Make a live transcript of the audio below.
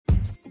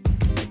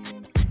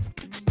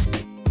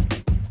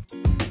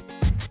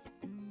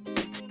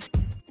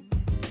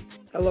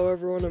Hello,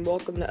 everyone, and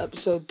welcome to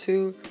episode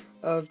 2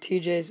 of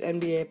TJ's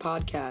NBA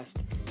podcast.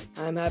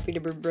 I'm happy to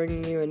be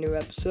bringing you a new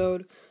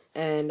episode,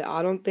 and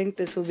I don't think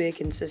this will be a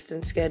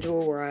consistent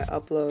schedule where I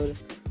upload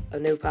a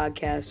new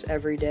podcast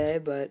every day,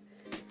 but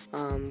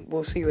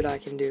we'll see what I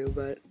can do.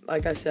 But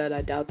like I said,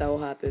 I doubt that will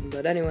happen.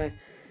 But anyway,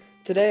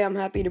 today I'm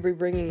happy to be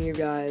bringing you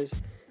guys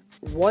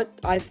what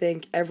I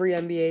think every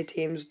NBA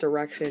team's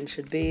direction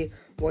should be,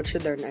 what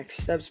should their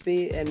next steps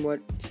be, and what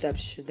steps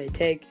should they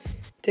take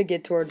to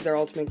get towards their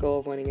ultimate goal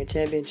of winning a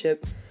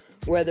championship,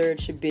 whether it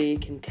should be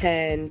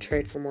contend,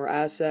 trade for more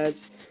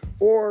assets,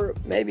 or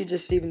maybe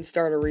just even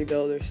start a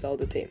rebuild or sell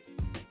the team.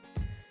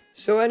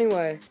 So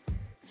anyway,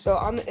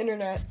 on the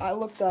internet, I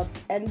looked up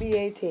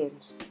NBA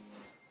teams.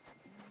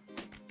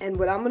 And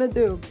what I'm going to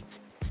do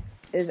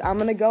is I'm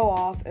going to go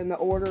off in the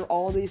order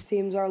all these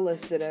teams are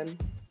listed in.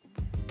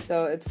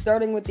 So it's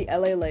starting with the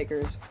LA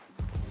Lakers,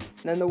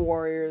 then the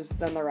Warriors,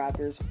 then the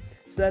Raptors.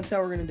 So that's how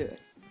we're going to do it.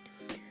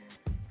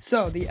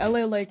 So, the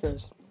LA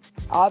Lakers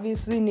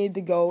obviously need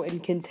to go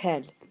and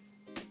contend.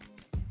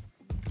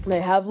 They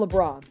have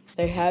LeBron,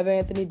 they have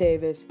Anthony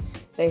Davis,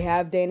 they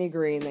have Danny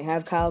Green, they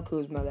have Kyle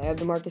Kuzma, they have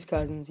DeMarcus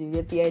Cousins. You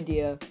get the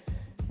idea.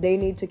 They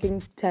need to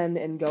contend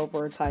and go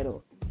for a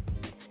title.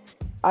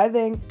 I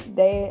think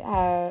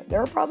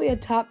they're probably a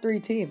top 3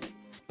 team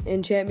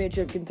in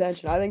championship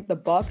contention. I think the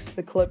Bucks,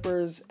 the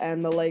Clippers,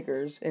 and the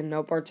Lakers, in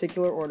no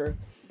particular order,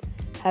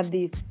 have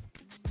the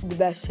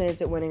best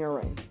chance at winning a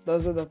ring.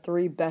 Those are the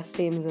 3 best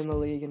teams in the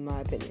league, in my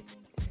opinion.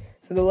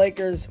 So the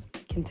Lakers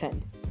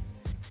contend.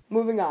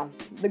 Moving on,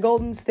 the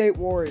Golden State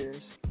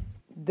Warriors.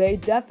 They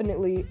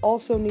definitely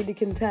also need to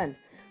contend.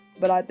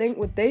 But I think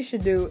what they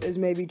should do is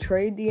maybe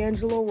trade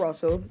D'Angelo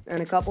Russell and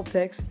a couple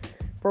picks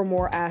for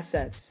more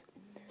assets.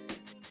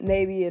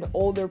 Maybe an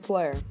older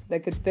player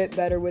that could fit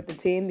better with the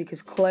team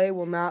because Klay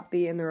will not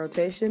be in the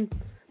rotation.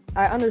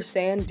 I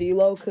understand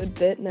D'Lo could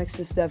fit next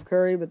to Steph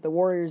Curry, but the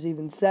Warriors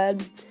even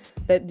said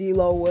that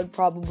D'Lo would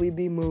probably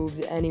be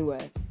moved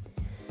anyway.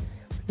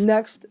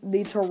 Next,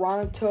 the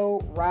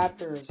Toronto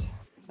Raptors.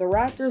 The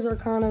Raptors are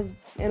kind of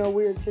in a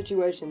weird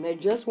situation. They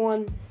just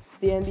won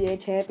the NBA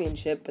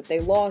championship, but they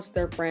lost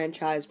their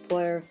franchise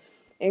player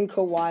in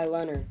Kawhi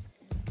Leonard.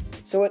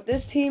 So what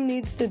this team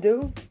needs to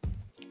do,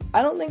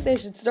 I don't think they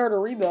should start a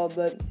rebuild,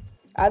 but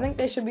I think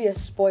they should be a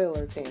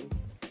spoiler team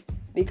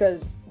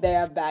because they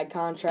have bad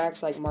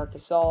contracts like Marc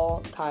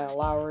Gasol, Kyle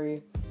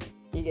Lowry.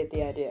 You get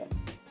the idea.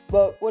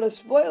 But what a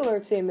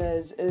spoiler team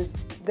is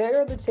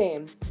they're the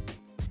team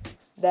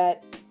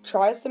that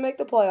tries to make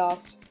the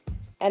playoffs,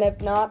 and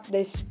if not,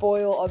 they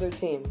spoil other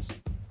teams.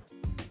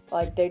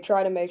 Like, they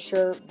try to make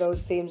sure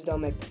those teams don't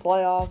make the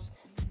playoffs,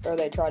 or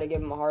they try to give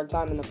them a hard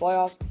time in the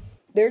playoffs.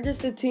 They're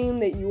just a team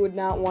that you would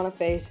not want to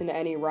face in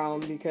any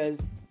round because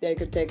they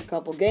could take a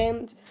couple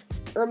games,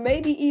 or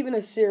maybe even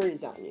a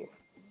series on you.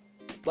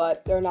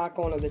 But they're not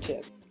going to the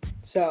chip.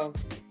 So,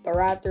 the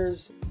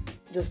Raptors,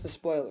 just a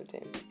spoiler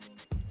team.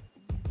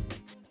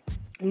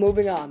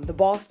 Moving on, the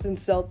Boston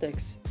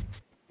Celtics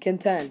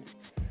contend.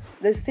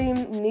 This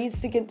team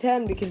needs to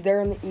contend because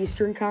they're in the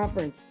Eastern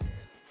Conference.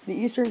 The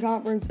Eastern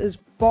Conference is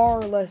far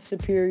less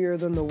superior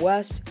than the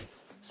West,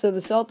 so the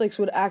Celtics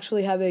would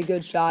actually have a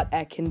good shot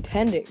at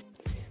contending.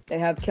 They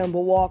have Kemba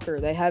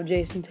Walker, they have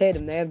Jason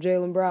Tatum, they have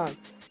Jaylen Brown,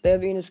 they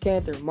have Enes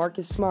Kanter,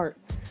 Marcus Smart.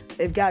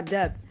 They've got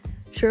depth.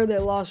 Sure, they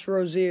lost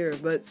Rozier,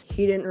 but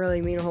he didn't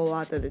really mean a whole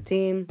lot to the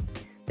team.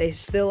 They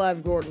still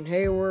have Gordon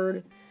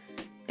Hayward.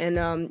 And,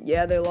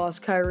 they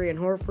lost Kyrie and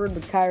Horford,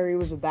 but Kyrie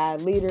was a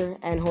bad leader,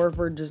 and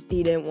Horford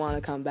he didn't want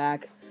to come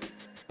back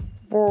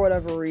for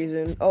whatever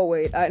reason. Oh,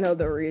 wait, I know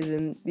the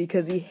reason.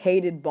 Because he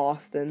hated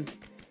Boston.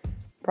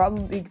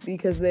 Probably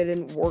because they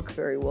didn't work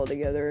very well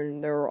together,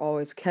 and there were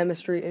always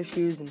chemistry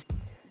issues. And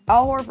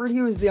Al Horford, he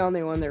was the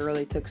only one that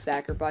really took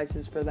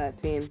sacrifices for that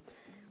team,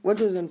 which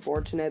was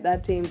unfortunate.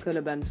 That team could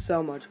have been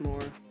so much more.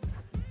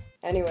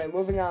 Anyway,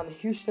 moving on, the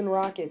Houston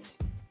Rockets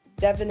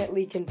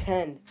definitely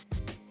contend.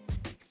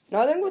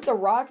 Now, I think what the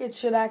Rockets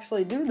should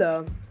actually do,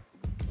 though,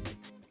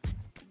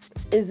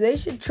 is they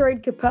should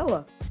trade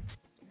Capella.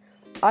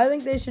 I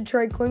think they should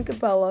trade Clint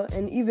Capella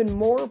and even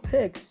more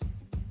picks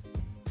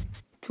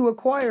to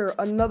acquire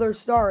another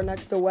star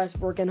next to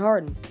Westbrook and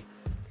Harden.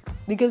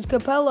 Because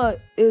Capella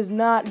is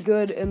not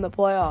good in the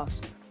playoffs.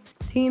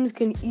 Teams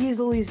can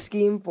easily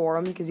scheme for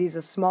him because he's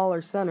a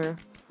smaller center,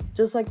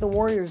 just like the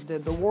Warriors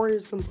did. The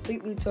Warriors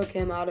completely took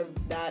him out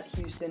of that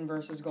Houston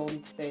versus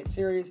Golden State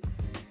series.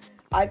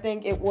 I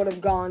think it would have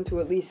gone to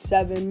at least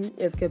 7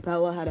 if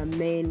Capella had a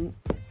main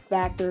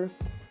factor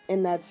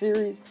in that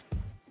series.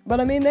 But,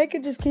 they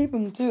could just keep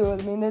him, too.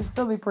 They'd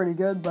still be pretty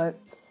good, but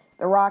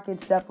the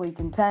Rockets definitely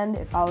contend.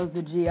 If I was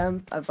the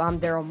GM, if I'm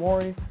Daryl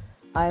Morey,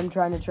 I am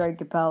trying to trade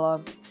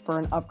Capella for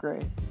an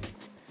upgrade.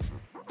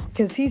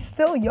 Because he's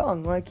still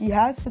young. He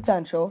has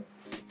potential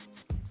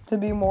to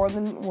be more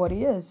than what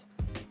he is.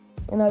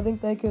 And I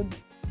think they could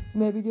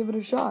maybe give it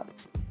a shot.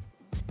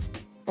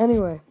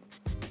 Anyway,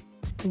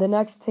 the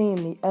next team,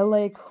 the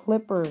LA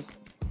Clippers.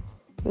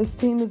 This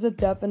team is a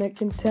definite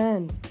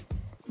contend.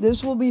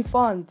 This will be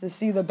fun to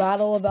see the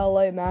Battle of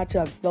LA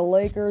matchups, the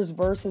Lakers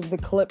versus the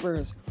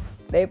Clippers.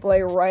 They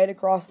play right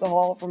across the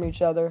hall from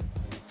each other.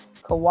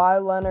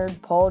 Kawhi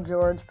Leonard, Paul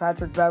George,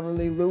 Patrick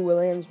Beverley, Lou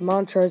Williams,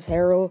 Montrezl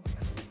Harrell,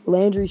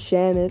 Landry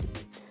Shamet.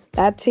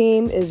 That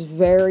team is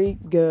very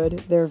good.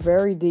 They're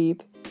very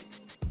deep.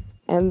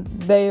 And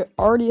they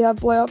already have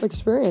playoff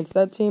experience.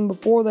 That team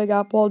before they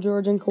got Paul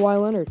George and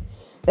Kawhi Leonard.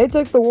 They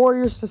took the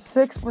Warriors to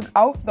 6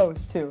 without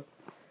those two.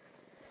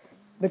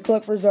 The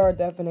Clippers are a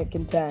definite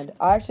contend.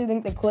 I actually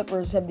think the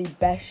Clippers have the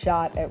best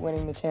shot at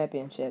winning the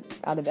championship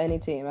out of any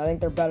team. I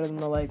think they're better than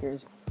the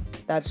Lakers.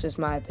 That's just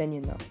my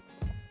opinion,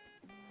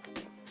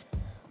 though.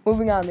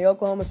 Moving on, the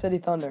Oklahoma City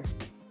Thunder.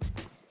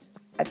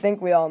 I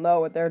think we all know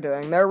what they're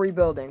doing. They're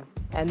rebuilding,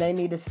 and they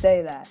need to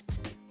stay that.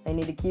 They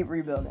need to keep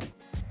rebuilding.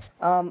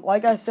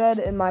 Like I said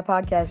in my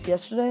podcast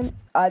yesterday,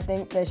 I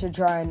think they should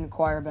try and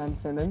acquire Ben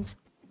Simmons,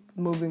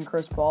 moving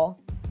Chris Paul.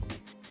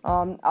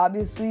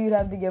 Obviously, you'd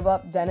have to give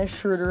up Dennis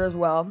Schroeder as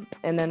well,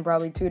 and then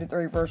probably 2 to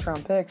 3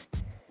 first-round picks.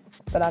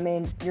 But, I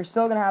mean, you're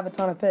still going to have a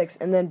ton of picks,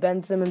 and then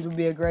Ben Simmons would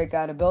be a great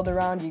guy to build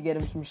around. You get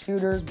him some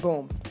shooters,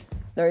 boom.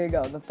 There you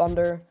go. The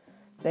Thunder,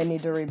 they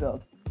need to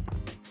rebuild.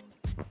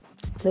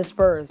 The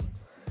Spurs.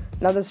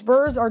 Now, the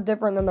Spurs are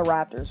different than the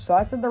Raptors. So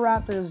I said the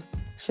Raptors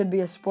should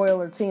be a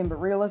spoiler team, but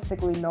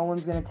realistically, no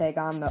one's going to take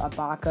on the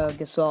Ibaka,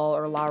 Gasol,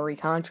 or Lowry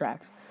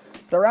contracts.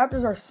 So the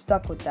Raptors are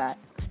stuck with that.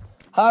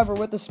 However,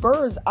 with the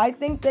Spurs, I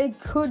think they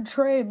could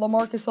trade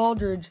LaMarcus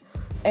Aldridge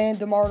and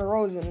DeMar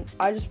DeRozan.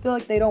 I just feel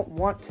like they don't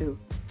want to.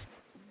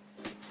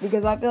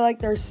 Because I feel like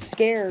they're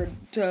scared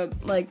to,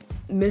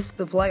 miss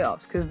the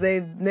playoffs. Because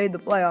they've made the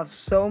playoffs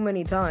so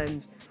many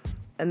times.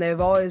 And they've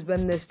always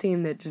been this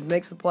team that just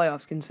makes the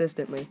playoffs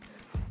consistently.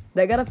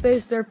 They got to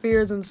face their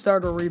fears and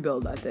start a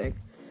rebuild, I think.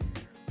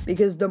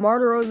 Because DeMar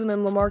DeRozan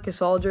and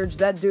LaMarcus Aldridge,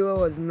 that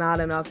duo is not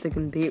enough to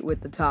compete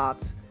with the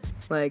tops.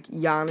 Like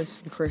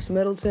Giannis and Chris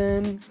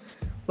Middleton,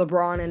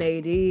 LeBron and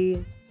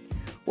AD,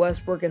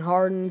 Westbrook and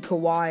Harden,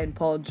 Kawhi and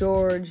Paul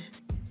George,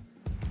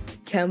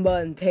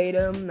 Kemba and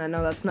Tatum. I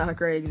know that's not a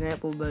great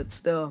example, but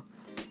still.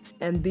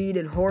 Embiid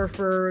and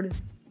Horford,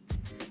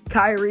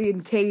 Kyrie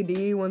and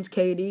KD once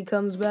KD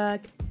comes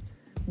back,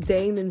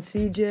 Dame and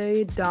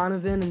CJ,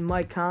 Donovan and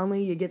Mike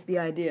Conley. You get the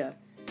idea.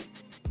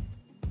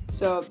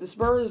 So the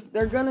Spurs,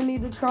 they're going to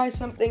need to try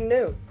something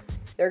new.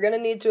 They're going to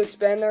need to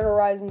expand their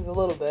horizons a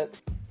little bit.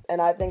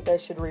 And I think they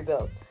should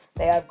rebuild.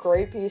 They have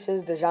great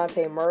pieces.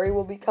 DeJounte Murray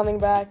will be coming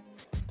back.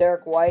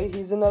 Derek White,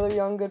 he's another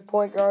young, good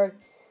point guard.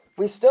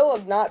 We still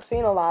have not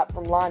seen a lot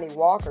from Lonnie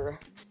Walker.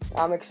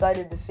 I'm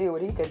excited to see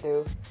what he could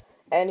do.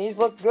 And he's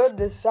looked good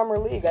this summer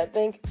league. I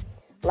think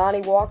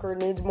Lonnie Walker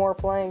needs more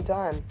playing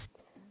time.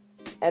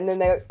 And then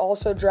they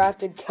also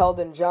drafted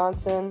Keldon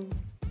Johnson,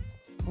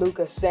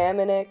 Luka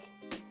Samanic,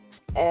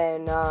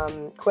 and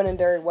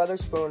Quinndary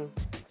Weatherspoon.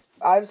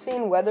 I've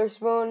seen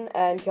Weatherspoon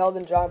and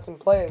Keldon Johnson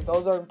play.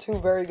 Those are two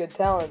very good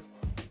talents.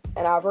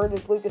 And I've heard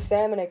this Luka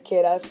Samanic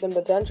kid has some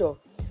potential.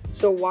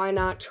 So why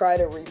not try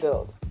to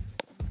rebuild?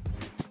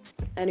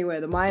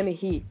 Anyway, the Miami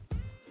Heat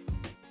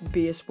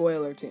be a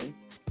spoiler team.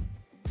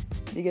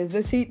 Because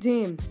this Heat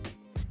team...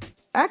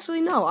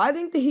 Actually, no. I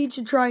think the Heat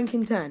should try and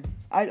contend.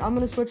 I'm going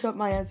to switch up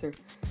my answer.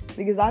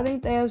 Because I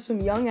think they have some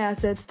young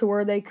assets to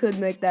where they could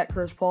make that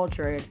Chris Paul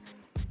trade.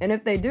 And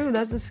if they do,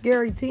 that's a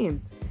scary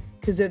team.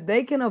 Because if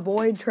they can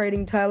avoid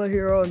trading Tyler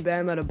Hero and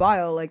Bam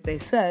Adebayo like they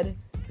said,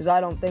 because I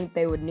don't think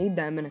they would need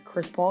them in a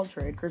Chris Paul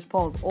trade. Chris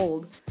Paul's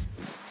old.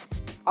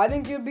 I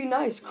think it would be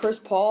nice. Chris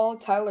Paul,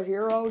 Tyler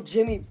Hero,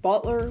 Jimmy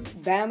Butler,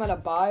 Bam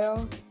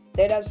Adebayo.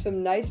 They'd have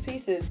some nice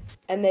pieces,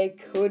 and they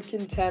could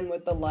contend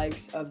with the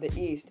likes of the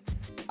East.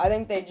 I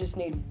think they just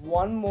need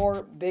one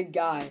more big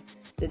guy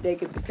that they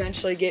could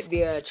potentially get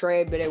via a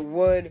trade, but it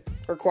would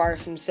require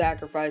some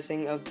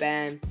sacrificing of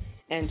Bam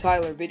and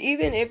Tyler. But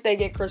even if they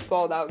get Chris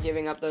Paul without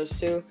giving up those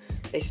two,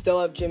 they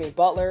still have Jimmy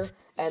Butler,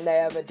 and they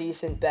have a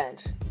decent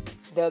bench.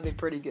 They'll be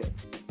pretty good.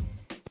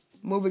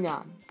 Moving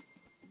on.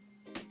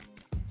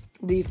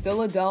 The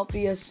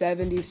Philadelphia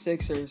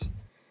 76ers.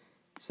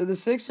 So the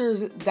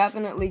Sixers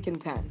definitely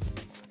contend.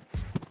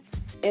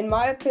 In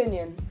my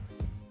opinion,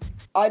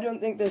 I don't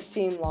think this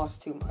team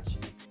lost too much.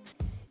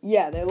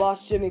 Yeah, they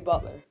lost Jimmy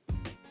Butler,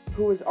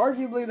 who was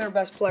arguably their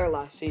best player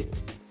last season.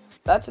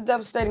 That's a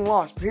devastating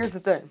loss, but here's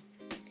the thing.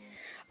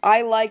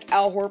 I like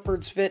Al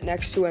Horford's fit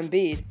next to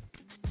Embiid.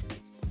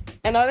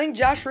 And I think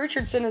Josh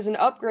Richardson is an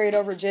upgrade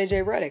over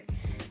J.J. Redick.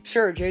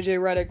 Sure, J.J.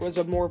 Redick was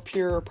a more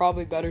pure,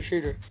 probably better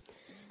shooter.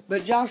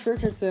 But Josh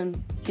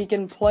Richardson, he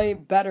can play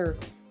better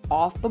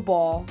off the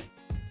ball.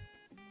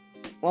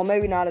 Well,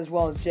 maybe not as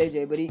well as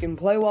J.J., but he can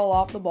play well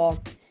off the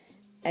ball.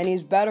 And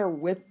he's better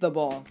with the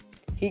ball.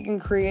 He can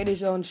create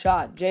his own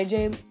shot.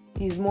 J.J.,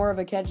 he's more of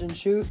a catch and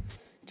shoot.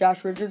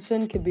 Josh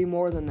Richardson could be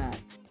more than that.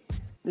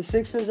 The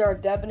Sixers are a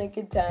definite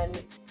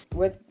contend.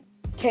 With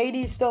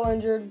KD still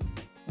injured,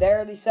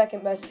 they're the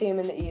second best team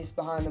in the East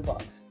behind the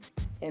Bucks,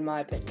 in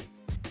my opinion.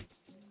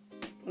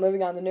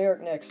 Moving on, the New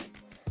York Knicks.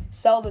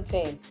 Sell the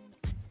team.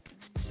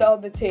 Sell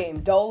the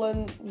team.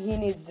 Dolan, he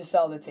needs to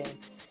sell the team.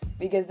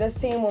 Because this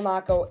team will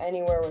not go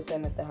anywhere with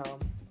him at the helm.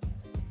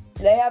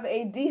 They have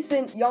a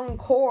decent young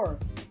core.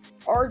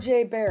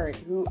 R.J. Barrett,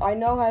 who I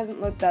know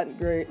hasn't looked that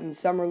great in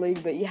Summer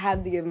League, but you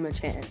had to give him a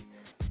chance.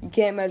 You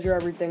can't measure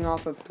everything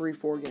off of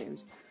 3-4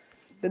 games.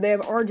 But they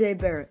have R.J.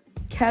 Barrett,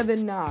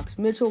 Kevin Knox,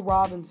 Mitchell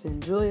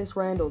Robinson, Julius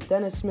Randle,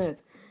 Dennis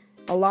Smith,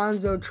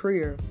 Alonzo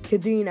Trier,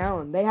 Kadeem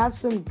Allen. They have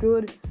some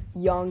good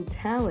young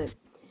talent,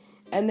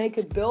 and they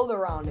could build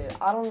around it.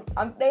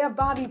 They have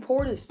Bobby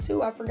Portis,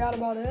 too. I forgot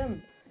about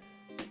him.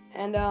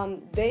 And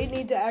they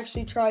need to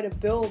actually try to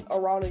build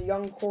around a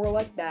young core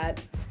like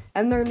that.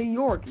 And they're New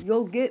York.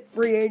 You'll get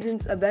free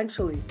agents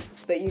eventually,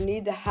 but you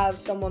need to have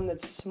someone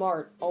that's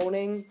smart,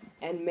 owning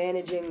and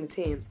managing the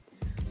team.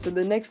 So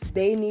the Knicks,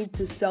 they need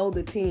to sell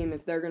the team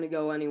if they're going to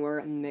go anywhere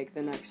and make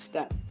the next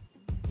step.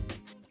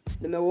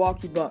 The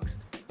Milwaukee Bucks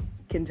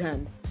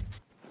contend.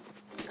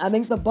 I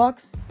think the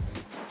Bucks,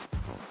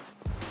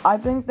 I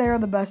think they are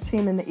the best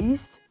team in the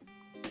East,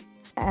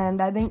 and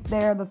I think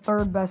they are the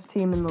third best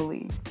team in the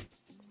league.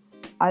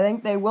 I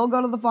think they will go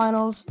to the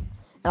finals.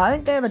 And I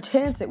think they have a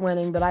chance at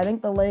winning, but I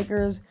think the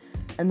Lakers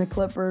and the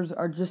Clippers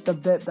are just a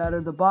bit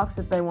better. The Bucks,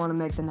 if they want to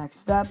make the next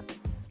step,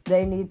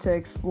 they need to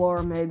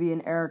explore maybe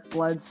an Eric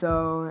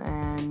Bledsoe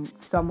and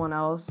someone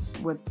else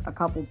with a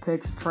couple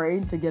picks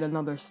trade to get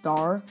another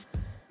star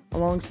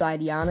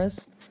alongside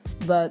Giannis.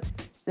 But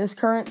this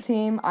current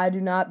team, I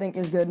do not think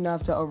is good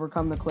enough to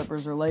overcome the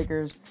Clippers or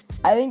Lakers.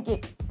 I think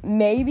it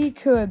maybe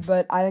could,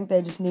 but I think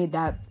they just need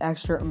that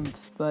extra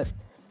oomph. But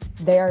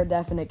they are a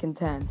definite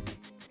contend.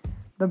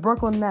 The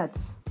Brooklyn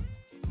Nets.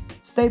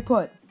 Stay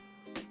put.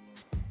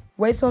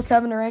 Wait till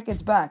Kevin Durant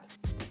gets back.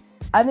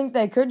 I think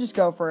they could just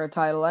go for a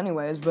title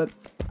anyways, but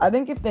I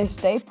think if they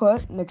stay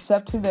put and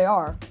accept who they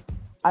are,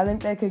 I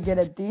think they could get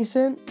a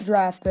decent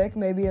draft pick,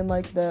 maybe in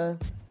like the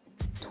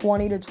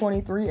 20 to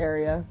 23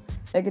 area.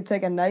 They could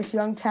take a nice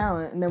young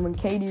talent, and then when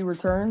KD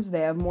returns,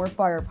 they have more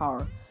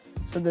firepower.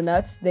 So the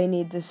Nets, they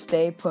need to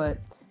stay put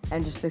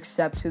and just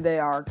accept who they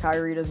are.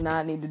 Kyrie does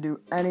not need to do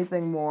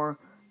anything more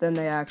than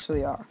they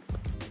actually are.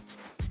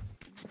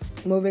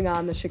 Moving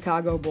on, the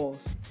Chicago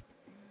Bulls.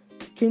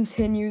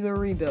 Continue the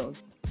rebuild.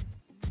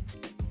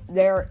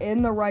 They're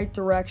in the right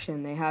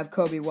direction. They have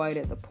Kobe White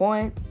at the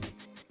point.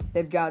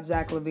 They've got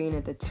Zach LaVine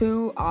at the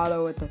 2,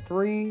 Otto at the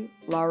 3,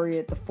 Lowry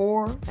at the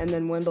 4, and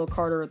then Wendell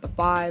Carter at the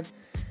 5.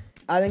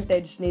 I think they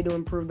just need to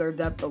improve their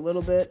depth a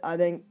little bit. I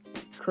think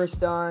Chris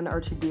Dunn,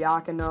 Archie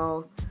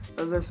Diacono,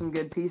 those are some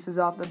good pieces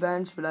off the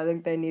bench, but I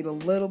think they need a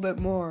little bit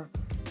more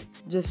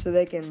just so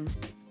they can,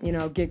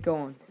 get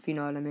going, if you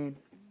know what I mean.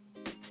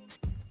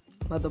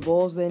 But the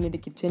Bulls, they need to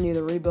continue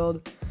the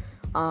rebuild.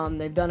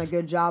 They've done a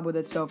good job with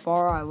it so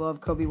far. I love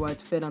Kobe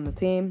White's fit on the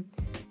team,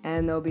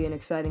 and they'll be an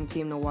exciting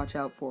team to watch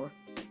out for.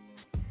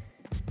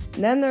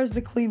 And then there's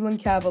the Cleveland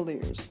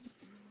Cavaliers.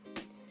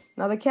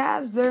 Now, the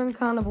Cavs, they're in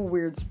kind of a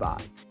weird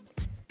spot.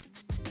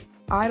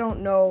 I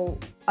don't know.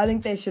 I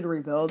think they should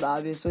rebuild,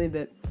 obviously,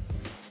 but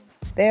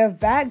they have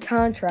bad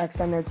contracts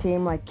on their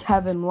team, like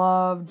Kevin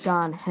Love,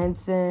 John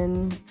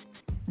Henson,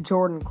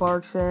 Jordan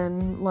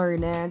Clarkson, Larry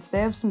Nance. They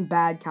have some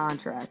bad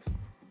contracts.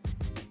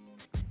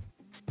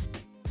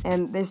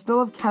 And they still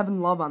have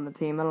Kevin Love on the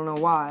team. I don't know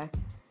why.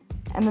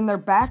 And then their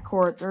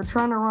backcourt, they're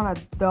trying to run a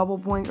double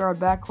point guard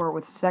backcourt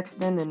with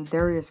Sexton and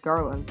Darius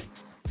Garland.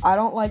 I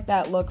don't like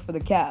that look for the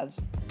Cavs.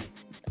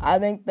 I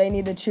think they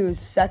need to choose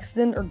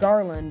Sexton or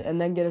Garland and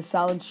then get a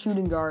solid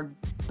shooting guard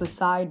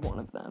beside one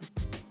of them.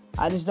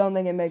 I just don't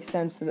think it makes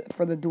sense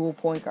for the dual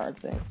point guard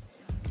thing.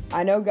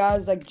 I know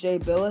guys like Jay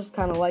Billis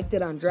kind of liked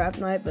it on draft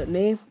night, but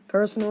me,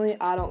 personally,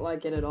 I don't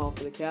like it at all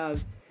for the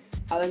Cavs.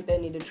 I think they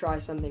need to try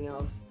something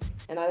else.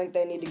 And I think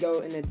they need to go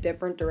in a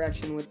different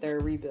direction with their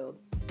rebuild.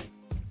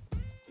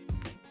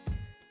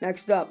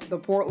 Next up, the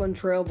Portland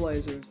Trail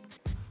Blazers.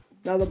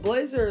 Now, the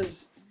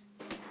Blazers,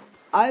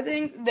 I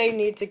think they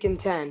need to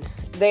contend.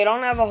 They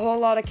don't have a whole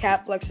lot of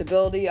cap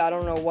flexibility. I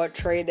don't know what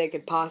trade they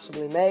could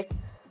possibly make.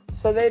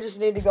 So they just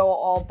need to go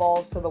all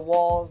balls to the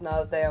walls now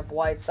that they have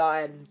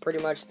Whiteside, pretty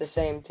much the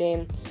same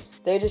team.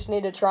 They just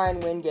need to try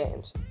and win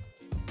games.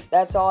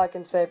 That's all I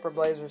can say for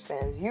Blazers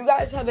fans. You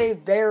guys have a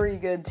very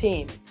good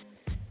team.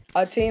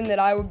 A team that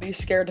I would be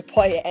scared to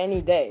play any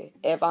day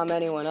if I'm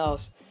anyone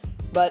else.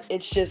 But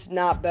it's just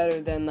not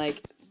better than,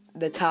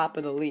 the top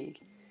of the league.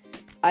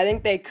 I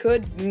think they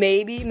could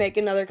maybe make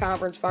another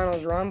conference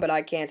finals run, but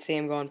I can't see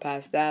them going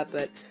past that.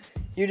 But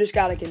you just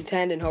got to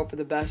contend and hope for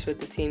the best with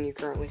the team you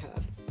currently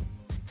have.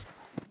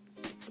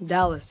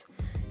 Dallas.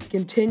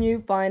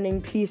 Continue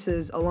finding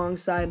pieces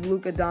alongside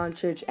Luka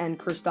Doncic and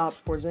Kristaps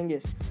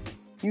Porzingis.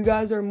 You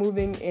guys are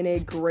moving in a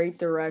great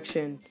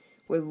direction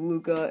with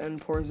Luka and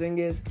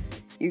Porzingis.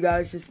 You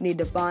guys just need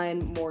to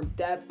find more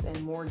depth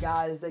and more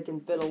guys that can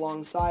fit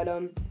alongside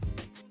them.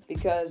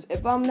 Because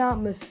if I'm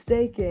not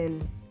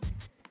mistaken,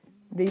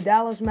 the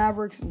Dallas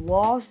Mavericks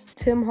lost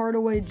Tim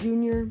Hardaway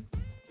Jr.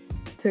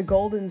 to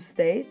Golden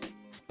State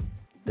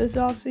this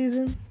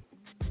offseason.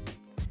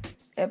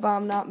 If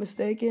I'm not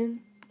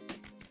mistaken.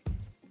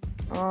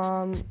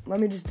 Let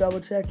me just double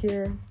check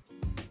here.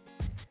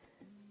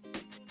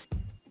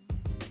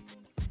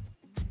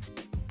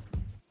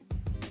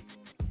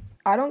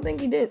 I don't think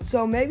he did.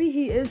 So maybe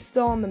he is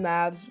still on the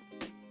Mavs.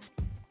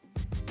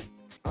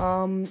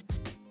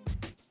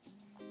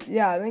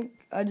 Yeah, I think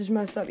I just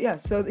messed up. Yeah,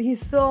 so he's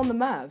still on the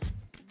Mavs.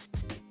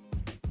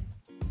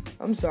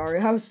 I'm sorry,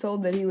 I was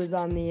told that he was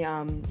on the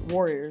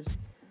Warriors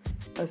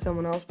by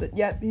someone else, but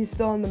yep, he's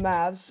still on the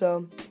Mavs,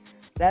 so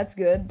that's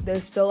good.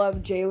 They still have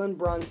Jalen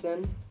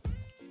Brunson,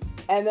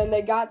 and then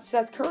they got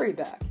Seth Curry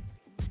back.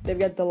 They've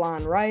got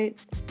DeLon Wright.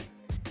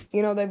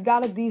 You know, they've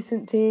got a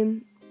decent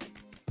team,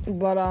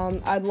 but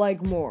I'd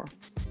like more.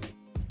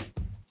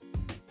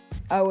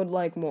 I would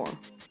like more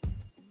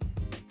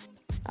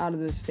out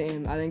of this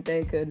team. I think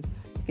they could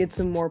get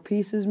some more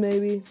pieces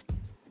maybe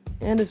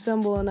and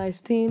assemble a nice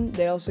team.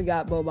 They also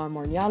got Boban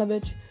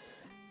Marjanovic,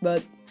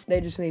 but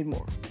they just need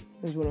more,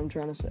 is what I'm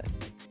trying to say.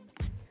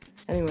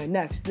 Anyway,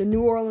 next, the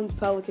New Orleans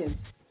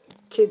Pelicans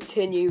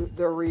continue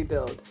the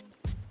rebuild.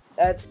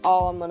 That's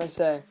all I'm going to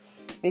say.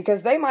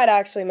 Because they might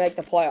actually make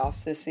the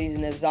playoffs this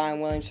season if Zion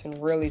Williamson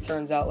really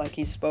turns out like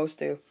he's supposed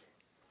to.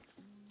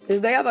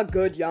 Because they have a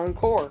good young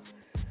core.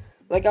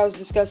 Like I was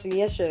discussing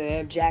yesterday, they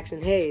have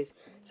Jackson Hayes,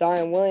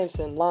 Zion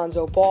Williamson,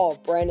 Lonzo Ball,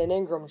 Brandon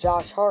Ingram,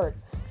 Josh Hart.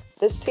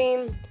 This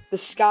team, the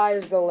sky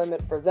is the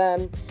limit for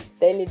them.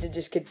 They need to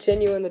just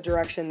continue in the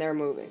direction they're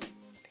moving.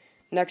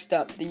 Next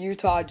up, the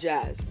Utah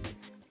Jazz.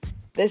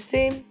 This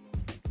team,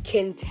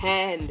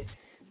 contend.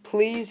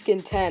 Please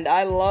contend.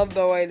 I love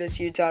the way this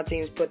Utah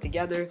team is put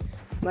together.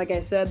 Like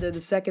I said, they're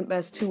the second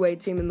best two-way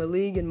team in the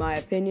league, in my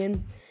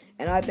opinion.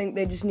 And I think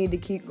they just need to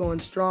keep going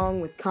strong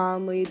with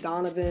Conley,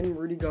 Donovan,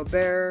 Rudy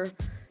Gobert,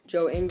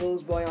 Joe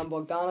Ingles, Bojan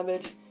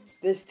Bogdanovic.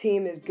 This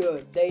team is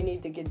good. They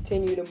need to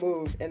continue to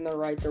move in the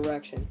right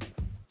direction.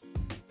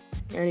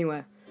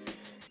 Anyway,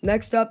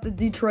 next up, the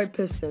Detroit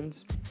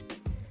Pistons.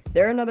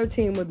 They're another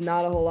team with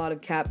not a whole lot of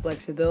cap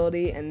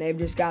flexibility, and they've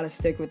just got to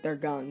stick with their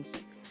guns.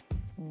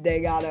 They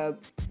got to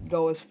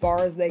go as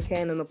far as they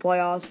can in the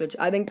playoffs, which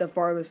I think the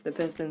farthest the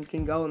Pistons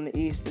can go in the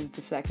East is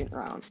the second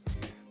round.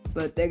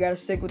 But they got to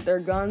stick with their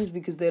guns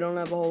because they don't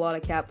have a whole lot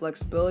of cap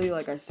flexibility.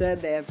 Like I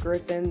said, they have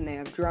Griffin, they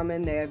have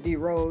Drummond, they have D.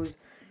 Rose,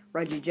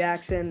 Reggie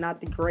Jackson. Not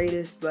the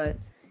greatest, but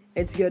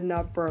it's good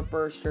enough for a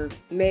first or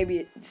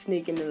maybe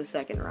sneak into the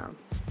second round.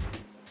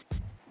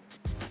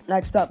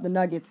 Next up, the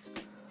Nuggets.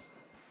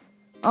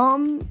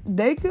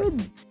 They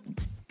could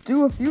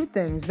do a few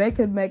things. They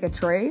could make a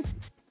trade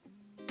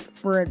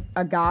for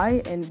a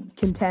guy and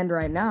contend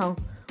right now,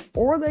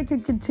 or they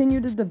could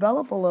continue to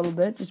develop a little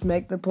bit, just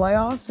make the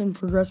playoffs and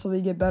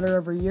progressively get better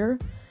every year,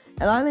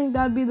 and I think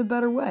that'd be the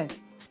better way,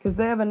 because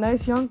they have a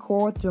nice young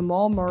core with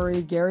Jamal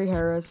Murray, Gary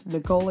Harris,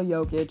 Nikola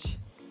Jokic,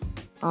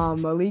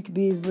 Malik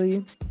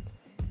Beasley,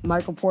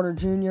 Michael Porter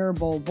Jr.,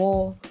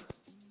 Bol,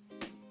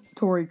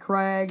 Torrey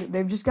Craig.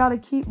 They've just got to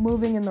keep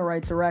moving in the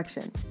right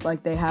direction,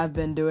 like they have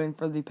been doing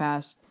for the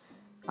past,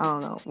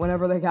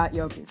 whenever they got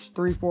Jokic,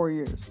 3-4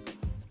 years.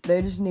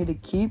 They just need to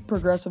keep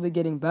progressively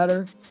getting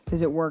better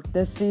because it worked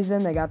this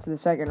season. They got to the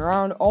second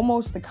round,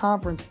 almost the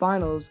conference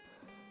finals.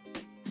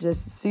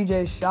 Just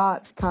CJ's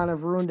shot kind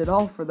of ruined it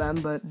all for them,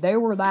 but they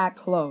were that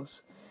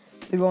close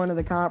to going to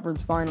the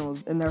conference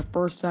finals in their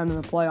first time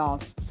in the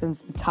playoffs since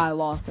the Ty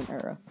Lawson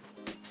era.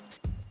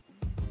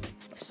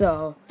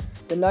 So,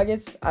 the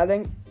Nuggets, I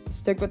think,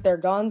 stick with their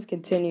guns,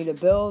 continue to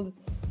build,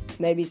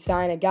 maybe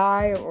sign a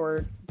guy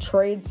or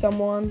trade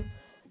someone,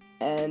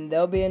 and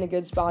they'll be in a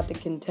good spot to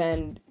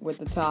contend with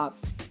the top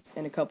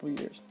in a couple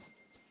years.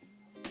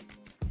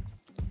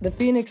 The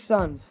Phoenix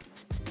Suns.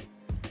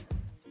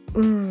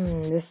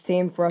 This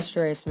team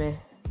frustrates me.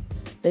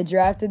 They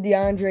drafted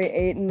DeAndre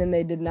Ayton and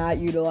they did not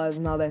utilize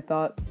him how they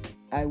thought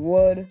I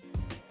would.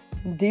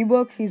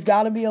 D-Book, he's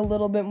got to be a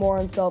little bit more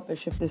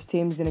unselfish if this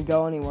team's going to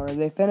go anywhere.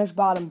 They finished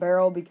bottom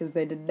barrel because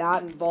they did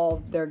not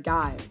involve their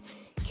guys.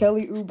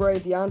 Kelly Oubre,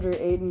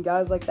 DeAndre Ayton,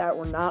 guys like that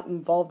were not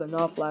involved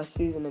enough last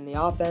season in the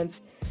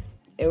offense.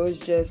 It was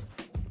just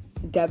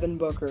Devin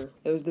Booker.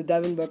 It was the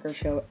Devin Booker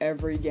show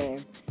every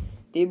game.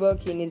 D-Book,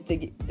 he needs to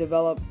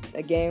develop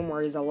a game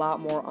where he's a lot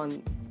more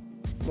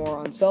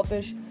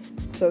unselfish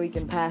so he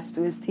can pass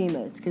to his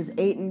teammates, because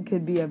Ayton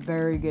could be a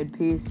very good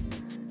piece.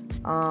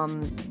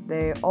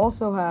 They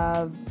also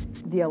have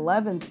the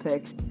 11th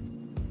pick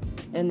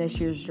in this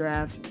year's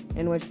draft,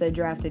 in which they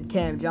drafted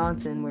Cam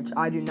Johnson, which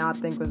I do not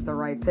think was the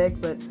right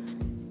pick, but,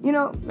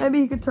 maybe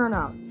he could turn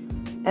out.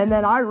 And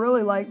then I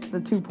really liked the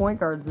 2 point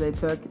guards they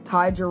took.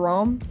 Ty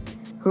Jerome,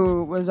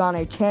 who was on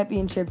a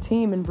championship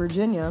team in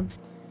Virginia.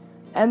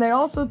 And they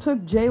also took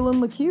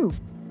Jalen Lecque.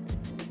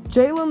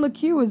 Jalen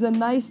Lecque is a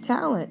nice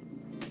talent.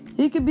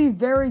 He could be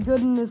very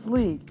good in this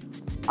league.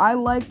 I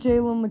like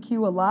Jalen Lecque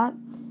a lot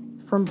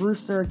from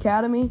Brewster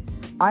Academy.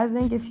 I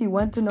think if he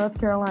went to North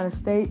Carolina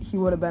State, he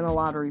would have been a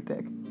lottery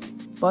pick.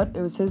 But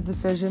it was his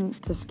decision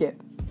to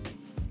skip.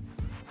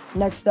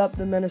 Next up,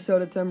 the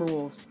Minnesota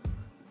Timberwolves.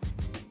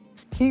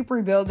 Keep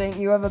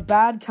rebuilding. You have a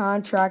bad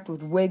contract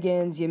with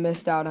Wiggins. You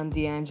missed out on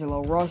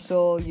D'Angelo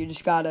Russell. You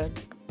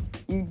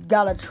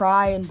gotta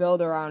try and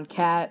build around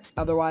Cat.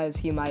 Otherwise,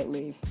 he might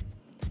leave.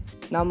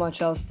 Not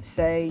much else to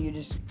say.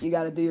 You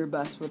gotta do your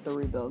best with the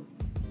rebuild.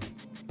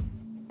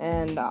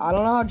 And I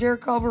don't know how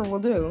Jarrett Culver will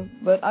do,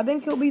 but I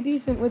think he'll be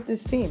decent with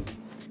this team.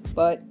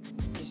 But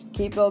just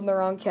keep building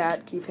around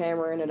Cat, keep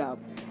hammering it out.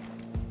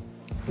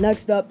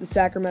 Next up, the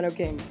Sacramento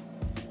Kings.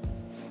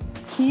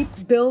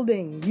 Keep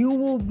building. You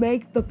will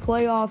make the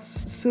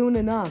playoffs soon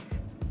enough.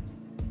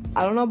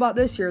 I don't know about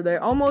this year. They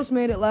almost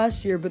made it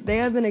last year, but they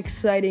have an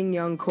exciting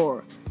young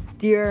core.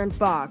 De'Aaron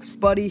Fox,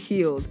 Buddy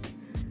Hield.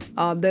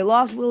 They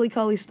lost Willie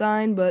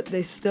Cauley-Stein, but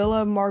they still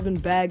have Marvin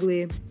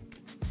Bagley.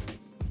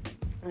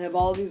 They have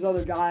all these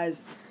other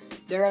guys.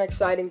 They're an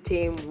exciting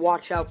team.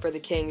 Watch out for the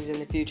Kings in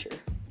the future.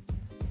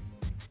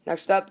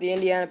 Next up, the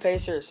Indiana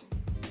Pacers.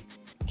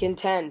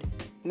 Contend.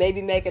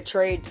 Maybe make a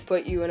trade to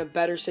put you in a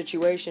better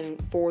situation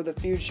for the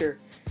future.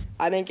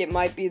 I think it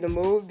might be the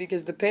move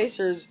because the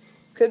Pacers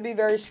could be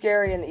very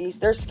scary in the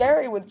East. They're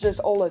scary with just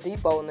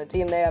Oladipo and the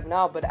team they have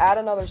now, but add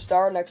another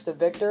star next to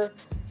Victor,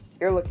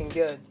 you're looking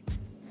good.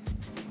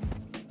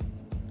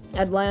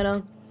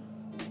 Atlanta,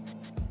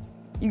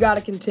 you got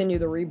to continue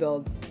the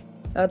rebuild.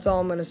 That's all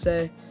I'm going to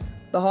say.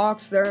 The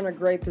Hawks, they're in a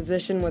great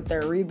position with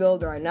their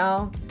rebuild right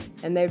now,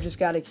 and they've just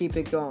got to keep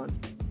it going.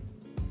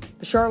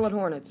 The Charlotte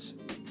Hornets,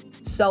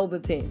 sell the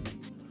team.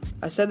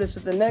 I said this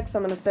with the Knicks,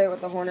 I'm going to say it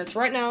with the Hornets.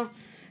 Right now,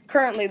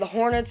 currently, the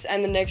Hornets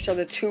and the Knicks are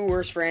the two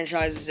worst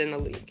franchises in the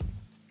league.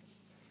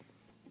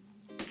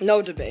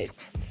 No debate.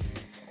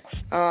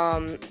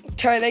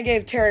 They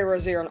gave Terry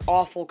Rozier an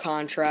awful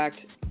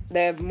contract.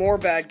 They have more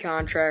bad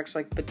contracts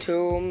like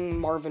Batum,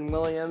 Marvin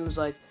Williams.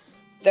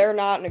 They're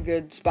not in a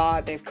good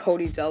spot. They have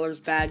Cody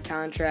Zeller's bad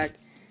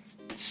contract.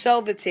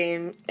 Sell the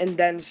team and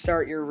then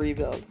start your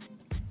rebuild.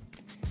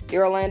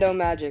 Your Orlando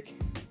Magic.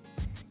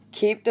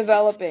 Keep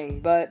developing,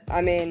 but,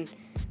 I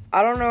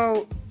don't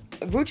know.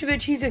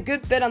 Vucevic, he's a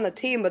good fit on the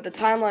team, but the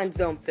timelines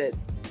don't fit.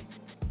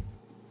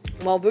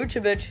 While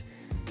Vucevic,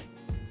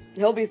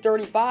 he'll be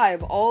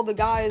 35. All the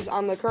guys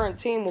on the current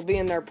team will be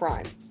in their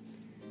prime.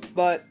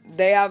 But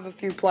they have a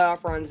few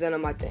playoff runs in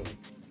them, I think.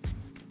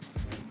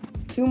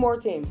 Two more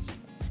teams.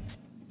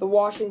 The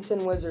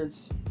Washington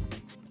Wizards.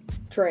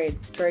 Trade,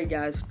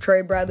 guys.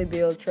 Trade Bradley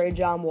Beal, trade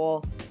John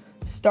Wall.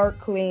 Start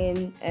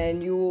clean,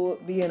 and you will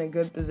be in a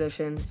good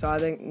position. So I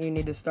think you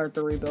need to start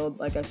the rebuild,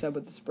 like I said,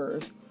 with the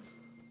Spurs.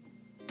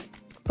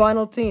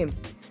 Final team,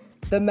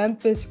 the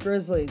Memphis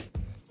Grizzlies.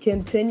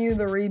 Continue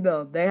the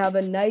rebuild. They have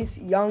a nice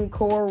young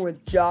core with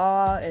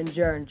Ja and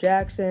Jaren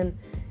Jackson.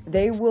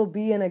 They will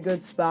be in a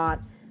good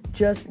spot.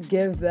 Just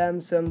give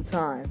them some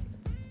time.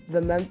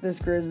 The Memphis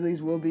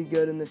Grizzlies will be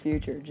good in the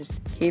future. Just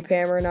keep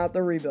hammering out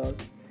the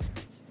rebuild.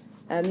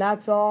 And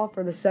that's all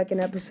for the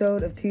second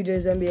episode of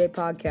TJ's NBA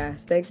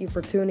Podcast. Thank you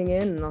for tuning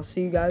in, and I'll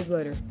see you guys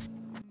later.